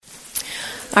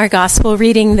Our gospel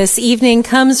reading this evening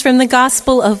comes from the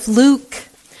Gospel of Luke,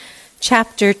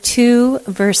 chapter 2,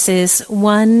 verses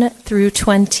 1 through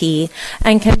 20,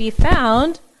 and can be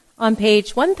found on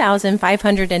page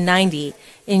 1590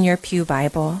 in your Pew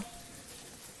Bible.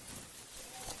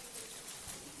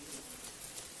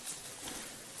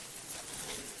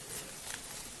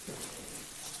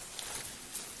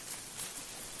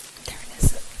 There it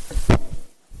is.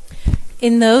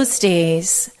 In those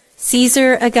days,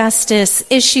 Caesar Augustus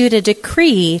issued a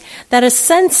decree that a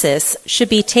census should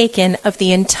be taken of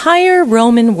the entire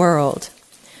Roman world.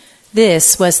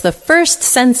 This was the first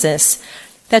census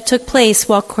that took place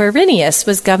while Quirinius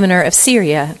was governor of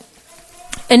Syria.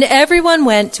 And everyone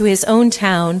went to his own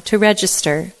town to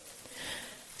register.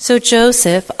 So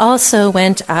Joseph also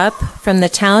went up from the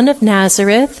town of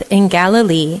Nazareth in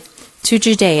Galilee to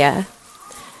Judea,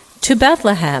 to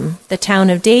Bethlehem, the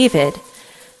town of David,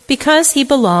 because he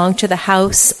belonged to the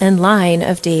house and line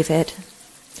of David.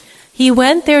 He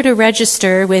went there to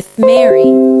register with Mary,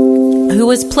 who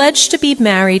was pledged to be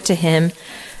married to him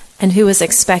and who was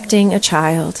expecting a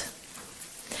child.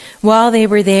 While they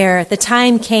were there, the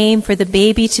time came for the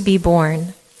baby to be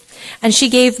born, and she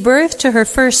gave birth to her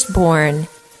firstborn,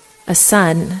 a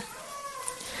son.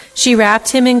 She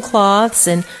wrapped him in cloths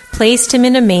and placed him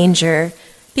in a manger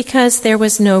because there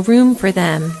was no room for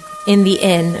them in the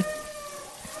inn.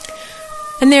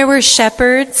 And there were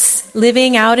shepherds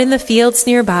living out in the fields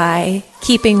nearby,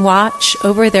 keeping watch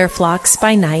over their flocks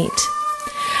by night.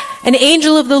 An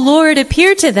angel of the Lord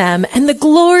appeared to them, and the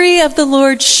glory of the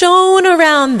Lord shone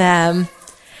around them.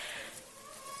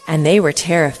 And they were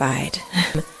terrified.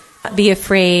 Be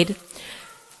afraid.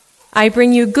 I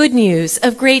bring you good news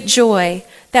of great joy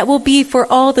that will be for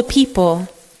all the people.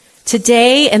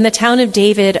 Today in the town of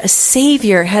David, a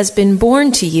Savior has been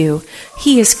born to you.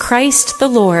 He is Christ the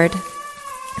Lord.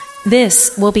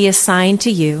 This will be a sign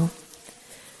to you.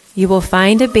 You will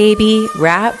find a baby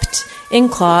wrapped in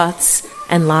cloths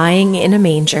and lying in a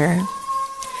manger.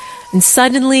 And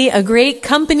suddenly a great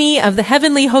company of the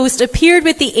heavenly host appeared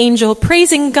with the angel,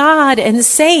 praising God and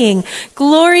saying,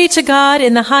 "Glory to God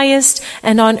in the highest,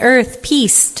 and on earth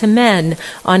peace to men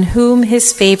on whom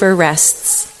his favor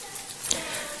rests."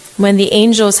 When the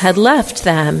angels had left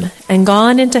them and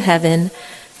gone into heaven,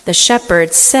 the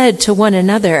shepherds said to one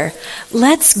another,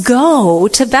 "Let's go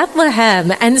to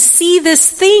Bethlehem and see this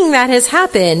thing that has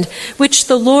happened, which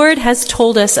the Lord has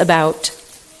told us about."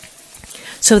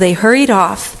 So they hurried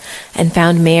off and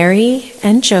found Mary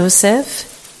and Joseph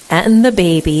and the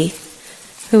baby,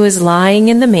 who was lying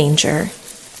in the manger.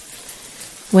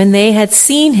 When they had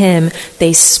seen him,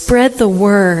 they spread the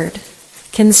word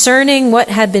concerning what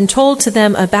had been told to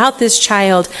them about this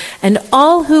child, and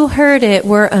all who heard it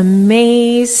were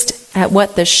amazed at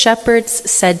what the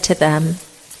shepherds said to them.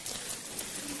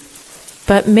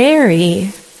 But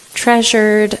Mary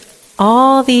treasured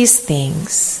all these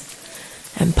things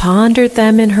and pondered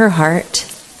them in her heart.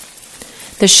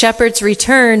 The shepherds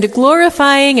returned,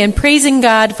 glorifying and praising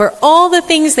God for all the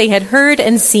things they had heard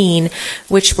and seen,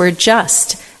 which were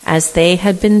just as they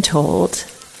had been told.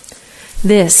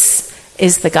 This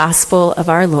is the gospel of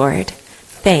our Lord.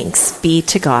 Thanks be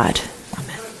to God.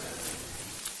 Amen.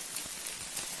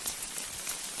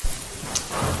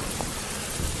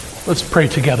 Let's pray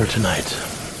together tonight.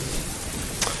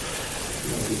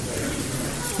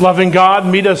 Loving God,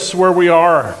 meet us where we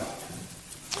are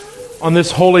on this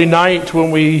holy night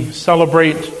when we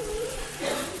celebrate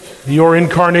your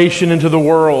incarnation into the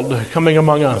world, coming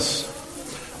among us.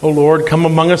 Oh Lord, come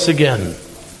among us again.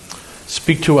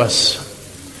 Speak to us.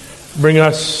 Bring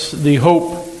us the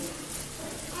hope,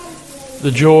 the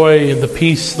joy, the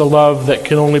peace, the love that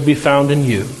can only be found in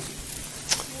you.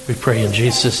 We pray in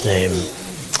Jesus' name.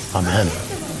 Amen.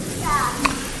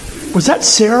 Was that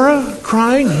Sarah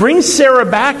crying? Bring Sarah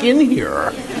back in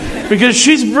here, because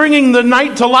she's bringing the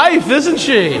night to life, isn't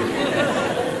she?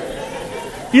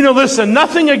 You know, listen,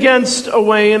 nothing against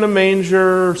away in a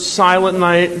manger, silent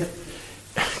night.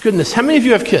 Goodness, how many of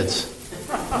you have kids?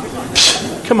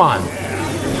 Psst, come on.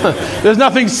 There's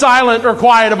nothing silent or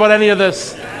quiet about any of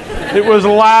this. It was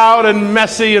loud and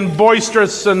messy and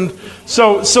boisterous. And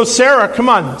so Sarah, come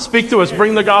on, speak to us.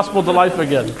 Bring the gospel to life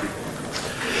again.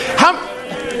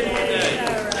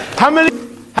 How many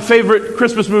have a favorite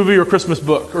Christmas movie or Christmas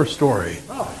book or story?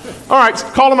 All right,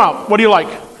 call them out. What do you like?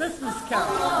 Christmas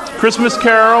Carol. Christmas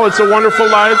Carol, It's a Wonderful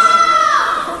Life.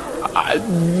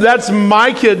 That's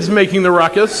my kids making the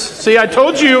ruckus. See, I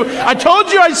told you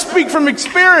I speak from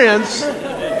experience.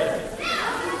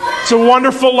 It's a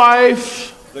Wonderful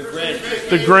Life. The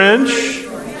Grinch.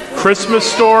 Christmas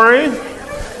Story.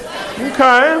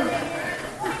 Okay.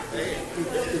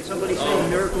 Did somebody say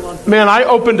Miracle Man, I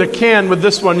opened a can with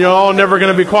this one. You're all never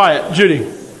going to be quiet. Judy.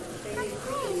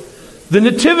 The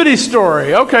Nativity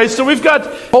story. Okay, so we've got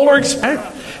polar experience.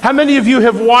 How many of you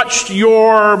have watched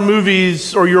your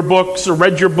movies or your books or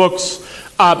read your books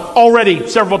already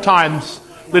several times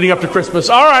leading up to Christmas?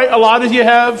 All right, a lot of you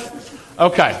have.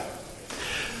 Okay.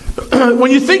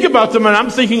 When you think about them, and I'm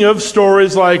thinking of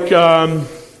stories like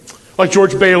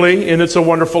George Bailey in It's a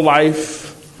Wonderful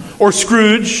Life, or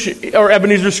Scrooge, or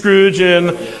Ebenezer Scrooge in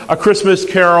A Christmas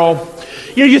Carol.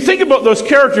 You think about those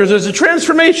characters, there's a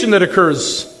transformation that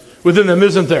occurs within them,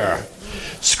 isn't there?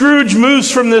 Scrooge moves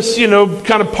from this,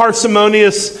 kind of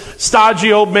parsimonious,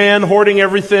 stodgy old man hoarding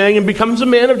everything and becomes a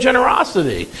man of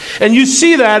generosity. And you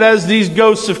see that as these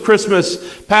ghosts of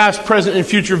Christmas, past, present, and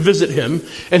future, visit him.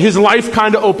 And his life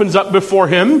kind of opens up before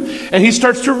him. And he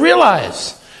starts to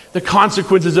realize the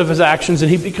consequences of his actions.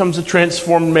 And he becomes a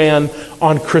transformed man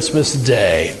on Christmas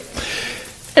Day.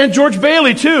 And George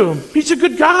Bailey, too. He's a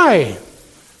good guy.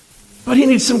 But he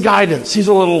needs some guidance. He's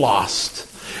a little lost.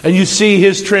 And you see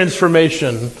his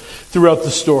transformation throughout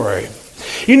the story.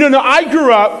 Now I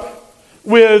grew up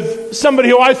with somebody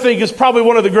who I think is probably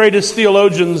one of the greatest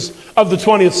theologians of the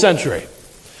 20th century,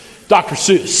 Dr.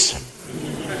 Seuss.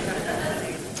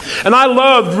 And I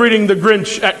loved reading The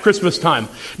Grinch at Christmas time.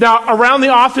 Now, around the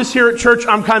office here at church,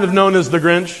 I'm kind of known as the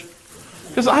Grinch.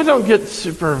 Because I don't get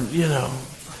super,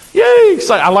 yay,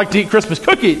 excited. I like to eat Christmas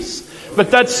cookies. But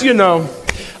that's,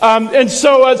 and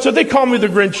so they call me the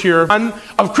Grinch here,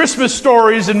 of Christmas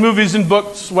stories and movies and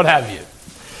books, what have you.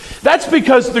 That's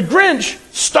because the Grinch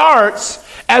starts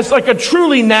as like a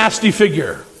truly nasty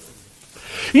figure.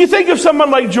 You think of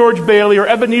someone like George Bailey or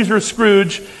Ebenezer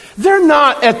Scrooge, they're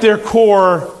not at their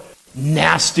core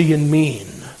nasty and mean.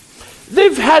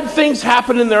 They've had things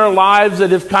happen in their lives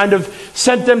that have kind of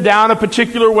sent them down a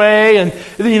particular way, and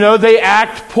they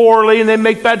act poorly and they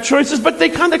make bad choices, but they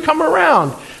kind of come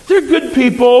around. They're good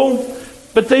people,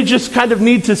 but they just kind of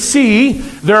need to see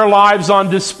their lives on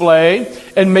display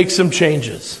and make some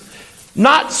changes.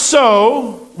 Not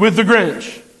so with the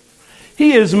Grinch.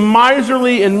 He is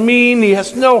miserly and mean. He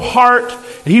has no heart.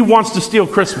 He wants to steal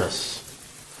Christmas.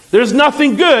 There's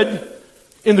nothing good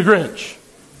in the Grinch.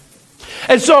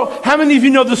 And so, how many of you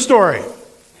know the story?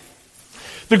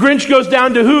 The Grinch goes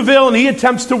down to Whoville and he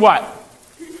attempts to what?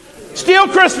 Steal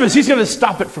Christmas. He's going to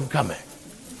stop it from coming.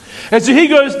 And so he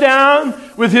goes down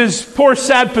with his poor,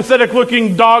 sad,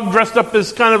 pathetic-looking dog dressed up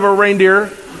as kind of a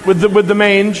reindeer with the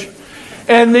mange.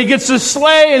 And he gets a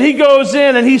sleigh and he goes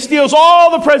in and he steals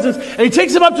all the presents. And he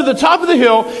takes them up to the top of the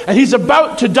hill and he's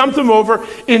about to dump them over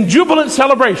in jubilant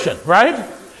celebration, right?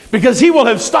 Because he will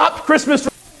have stopped Christmas.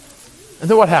 And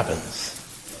then what happens?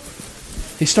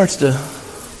 He starts to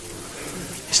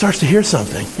hear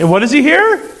something. And what does he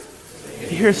hear?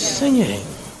 He hears singing.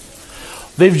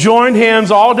 They've joined hands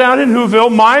all down in Whoville.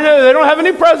 They don't have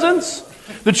any presents.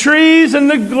 The trees and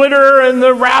the glitter and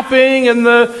the wrapping and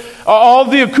all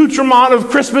the accoutrement of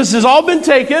Christmas has all been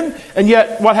taken. And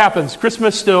yet, what happens?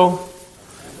 Christmas still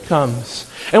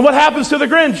comes. And what happens to the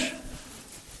Grinch?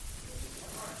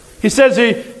 He says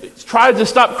he tried to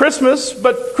stop Christmas,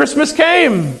 but Christmas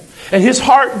came. And his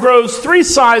heart grows 3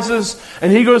 sizes,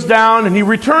 and he goes down and he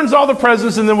returns all the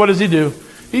presents, and then what does he do?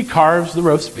 He carves the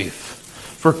roast beef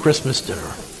for Christmas dinner.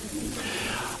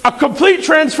 A complete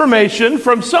transformation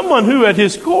from someone who at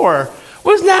his core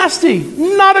was nasty,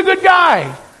 not a good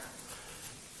guy.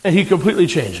 And he completely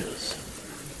changes.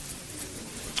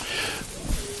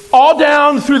 All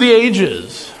down through the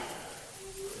ages,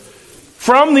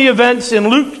 from the events in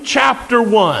Luke chapter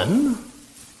 1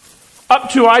 up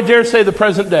to, I dare say, the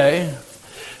present day,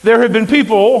 there have been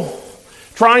people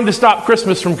trying to stop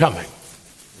Christmas from coming.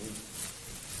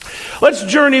 Let's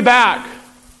journey back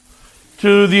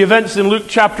to the events in Luke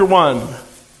chapter 1.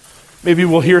 Maybe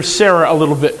we'll hear Sarah a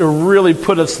little bit to really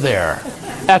put us there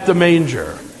at the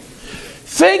manger.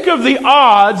 Think of the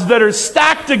odds that are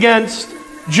stacked against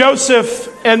Joseph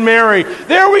and Mary.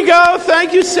 There we go.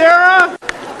 Thank you, Sarah.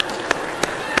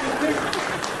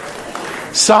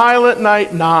 Silent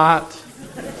night not.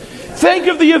 Think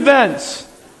of the events.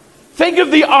 Think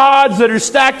of the odds that are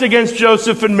stacked against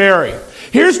Joseph and Mary.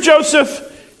 Here's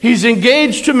Joseph. He's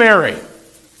engaged to Mary.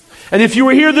 And if you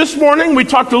were here this morning, we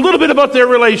talked a little bit about their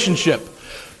relationship.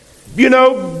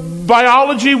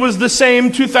 Biology was the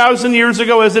same 2,000 years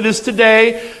ago as it is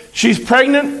today. She's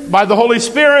pregnant by the Holy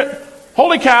Spirit.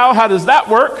 Holy cow, how does that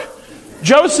work?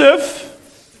 Joseph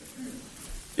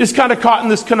is kind of caught in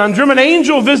this conundrum. An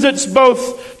angel visits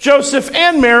both Joseph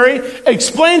and Mary,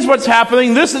 explains what's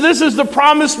happening. This is the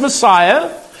promised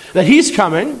Messiah, that he's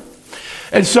coming.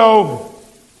 And so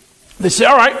they say,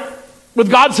 all right, with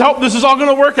God's help, this is all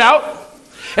going to work out.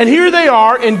 And here they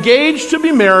are, engaged to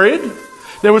be married.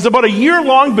 There was about a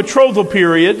year-long betrothal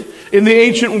period in the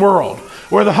ancient world,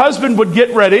 where the husband would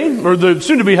get ready, or the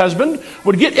soon-to-be husband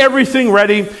would get everything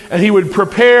ready, and he would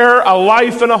prepare a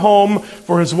life and a home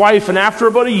for his wife. And after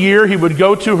about a year, he would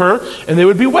go to her, and they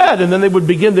would be wed, and then they would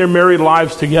begin their married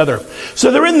lives together.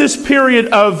 So they're in this period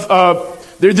of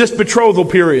this betrothal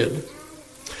period.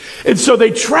 And so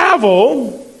they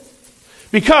travel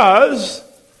because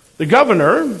the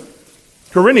governor,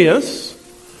 Quirinius,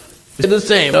 is the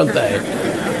same, don't they?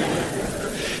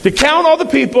 To count all the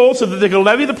people so that they can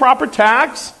levy the proper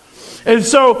tax. And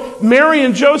so Mary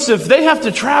and Joseph, they have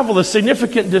to travel a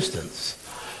significant distance.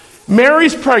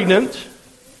 Mary's pregnant.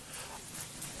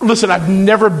 Listen, I've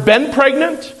never been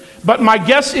pregnant, but my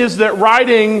guess is that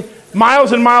riding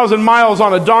miles and miles and miles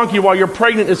on a donkey while you're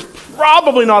pregnant is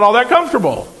probably not all that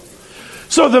comfortable.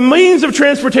 So the means of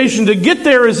transportation to get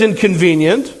there is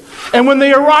inconvenient. And when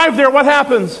they arrive there, what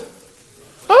happens?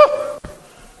 Oh,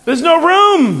 there's no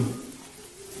room.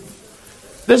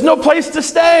 There's no place to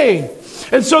stay.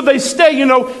 And so they stay. You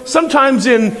know, sometimes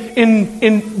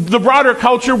in the broader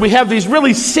culture, we have these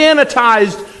really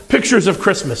sanitized pictures of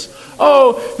Christmas.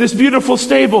 Oh, this beautiful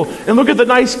stable. And look at the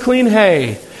nice clean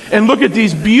hay. And look at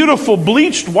these beautiful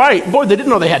bleached white. Boy, they didn't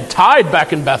know they had tide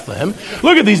back in Bethlehem.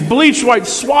 Look at these bleached white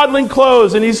swaddling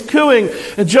clothes. And he's cooing.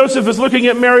 And Joseph is looking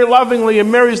at Mary lovingly.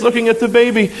 And Mary's looking at the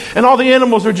baby. And all the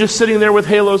animals are just sitting there with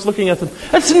halos looking at them.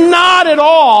 That's not at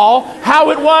all how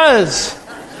it was.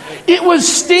 It was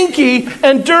stinky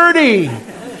and dirty.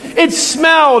 It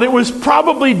smelled. It was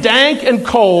probably dank and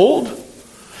cold.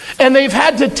 And they've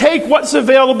had to take what's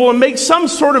available and make some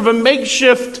sort of a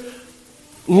makeshift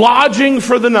lodging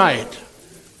for the night.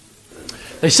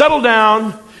 They settle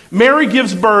down. Mary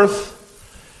gives birth.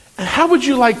 And how would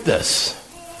you like this?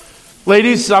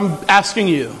 Ladies, I'm asking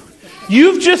you.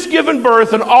 You've just given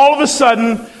birth and all of a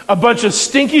sudden a bunch of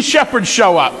stinky shepherds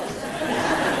show up.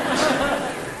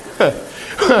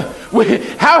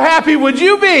 How happy would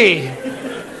you be?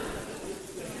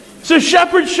 So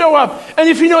shepherds show up. And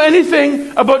if you know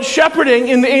anything about shepherding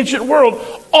in the ancient world,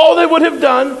 all they would have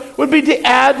done would be to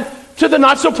add to the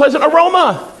not so pleasant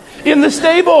aroma in the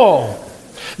stable.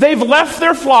 They've left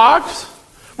their flocks,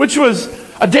 which was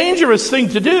a dangerous thing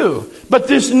to do. But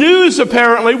this news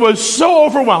apparently was so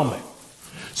overwhelming,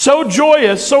 so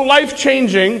joyous, so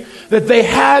life-changing, that they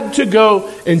had to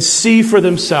go and see for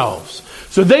themselves.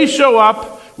 So they show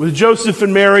up with Joseph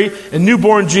and Mary and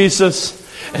newborn Jesus,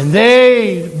 and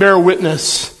they bear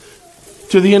witness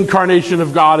to the incarnation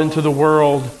of God into the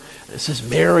world. It says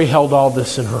Mary held all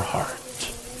this in her heart.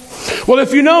 Well,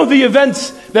 if you know the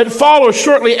events that follow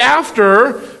shortly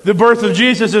after the birth of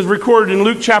Jesus is recorded in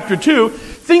Luke chapter 2,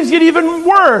 things get even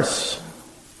worse.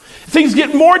 Things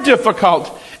get more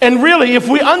difficult. And really, if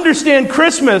we understand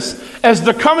Christmas as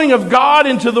the coming of God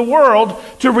into the world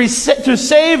to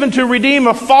save and to redeem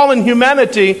a fallen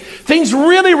humanity, things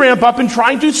really ramp up in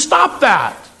trying to stop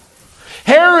that.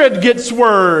 Herod gets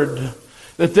word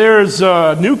that there's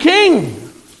a new king.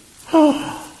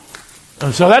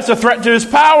 And so that's a threat to his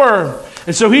power.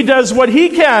 And so he does what he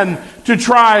can to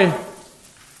try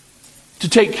to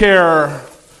take care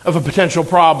of a potential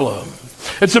problem.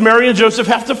 And so Mary and Joseph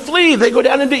have to flee. They go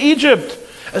down into Egypt.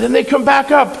 And then they come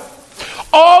back up.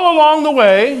 All along the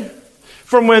way,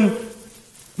 from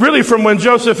when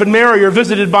Joseph and Mary are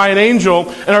visited by an angel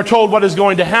and are told what is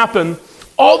going to happen,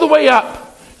 all the way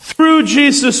up through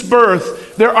Jesus'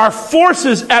 birth, there are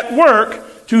forces at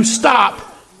work to stop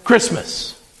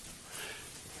Christmas.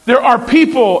 There are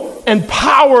people and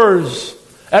powers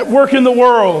at work in the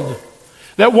world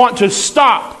that want to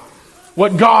stop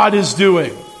what God is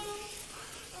doing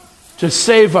to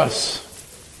save us,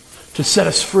 to set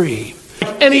us free.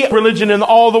 Like any religion in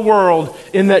all the world,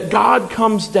 in that God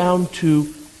comes down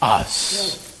to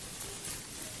us.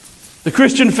 The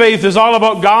Christian faith is all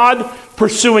about God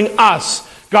pursuing us.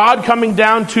 God coming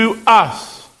down to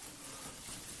us.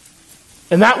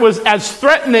 And that was as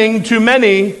threatening to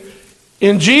many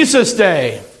in Jesus'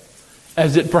 day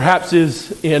as it perhaps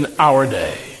is in our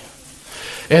day.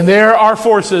 And there are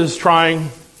forces trying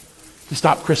to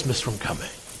stop Christmas from coming.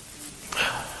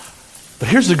 But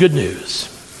here's the good news.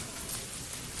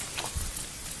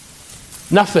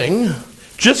 Nothing,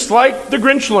 just like the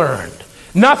Grinch learned,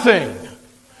 nothing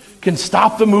can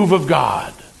stop the move of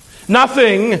God.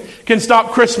 Nothing can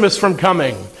stop Christmas from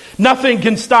coming. Nothing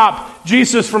can stop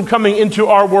Jesus from coming into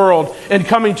our world and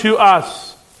coming to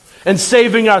us and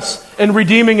saving us and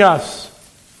redeeming us.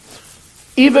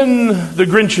 Even the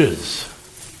Grinches,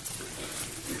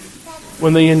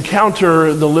 when they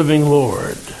encounter the living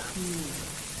Lord,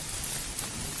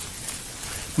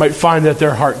 might find that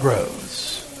their heart grows.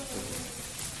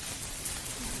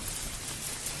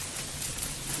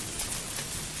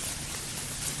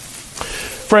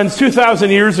 Friends, 2,000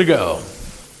 years ago,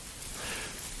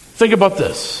 think about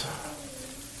this.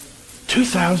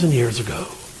 2,000 years ago,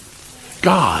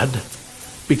 God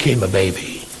became a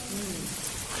baby.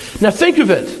 Now think of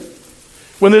it.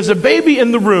 When there's a baby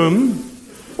in the room,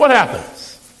 what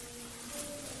happens?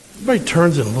 Everybody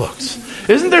turns and looks.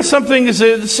 Isn't there something,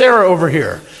 Sarah over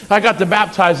here, I got to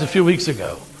baptize a few weeks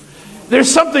ago. There's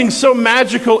something so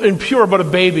magical and pure about a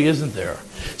baby, isn't there?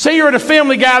 Say you're at a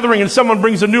family gathering and someone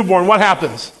brings a newborn, what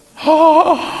happens?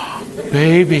 Oh,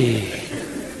 baby.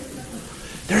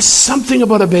 There's something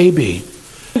about a baby.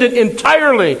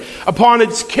 Entirely upon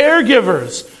its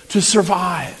caregivers to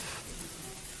survive.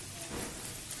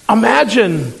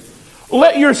 Imagine,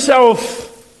 let yourself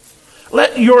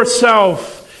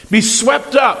be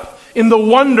swept up in the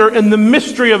wonder and the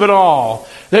mystery of it all,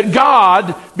 that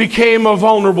God became a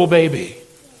vulnerable baby.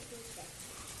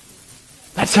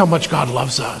 That's how much God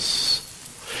loves us.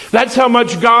 That's how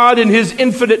much God in his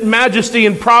infinite majesty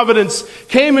and providence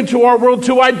came into our world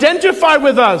to identify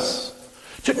with us,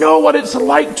 to know what it's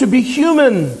like to be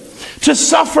human, to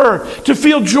suffer, to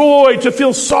feel joy, to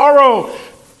feel sorrow,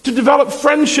 to develop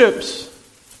friendships.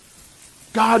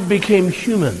 God became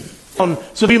human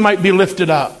so he might be lifted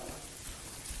up.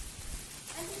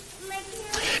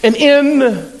 And in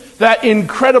that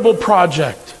incredible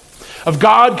project of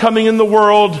God coming in the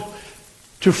world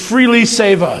to freely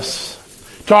save us,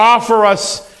 to offer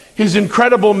us his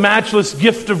incredible, matchless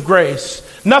gift of grace,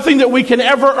 nothing that we can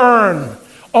ever earn,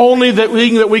 only that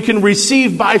we can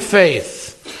receive by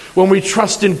faith when we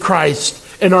trust in Christ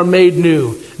and are made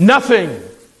new. Nothing.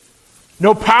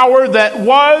 No power that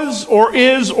was or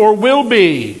is or will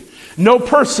be. No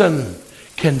person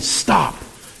can stop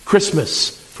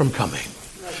Christmas from coming.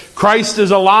 Christ is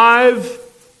alive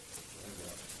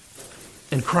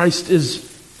and Christ is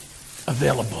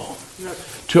available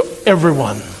to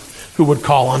everyone who would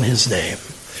call on his name.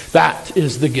 That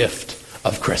is the gift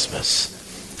of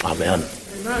Christmas. Amen.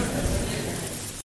 Amen.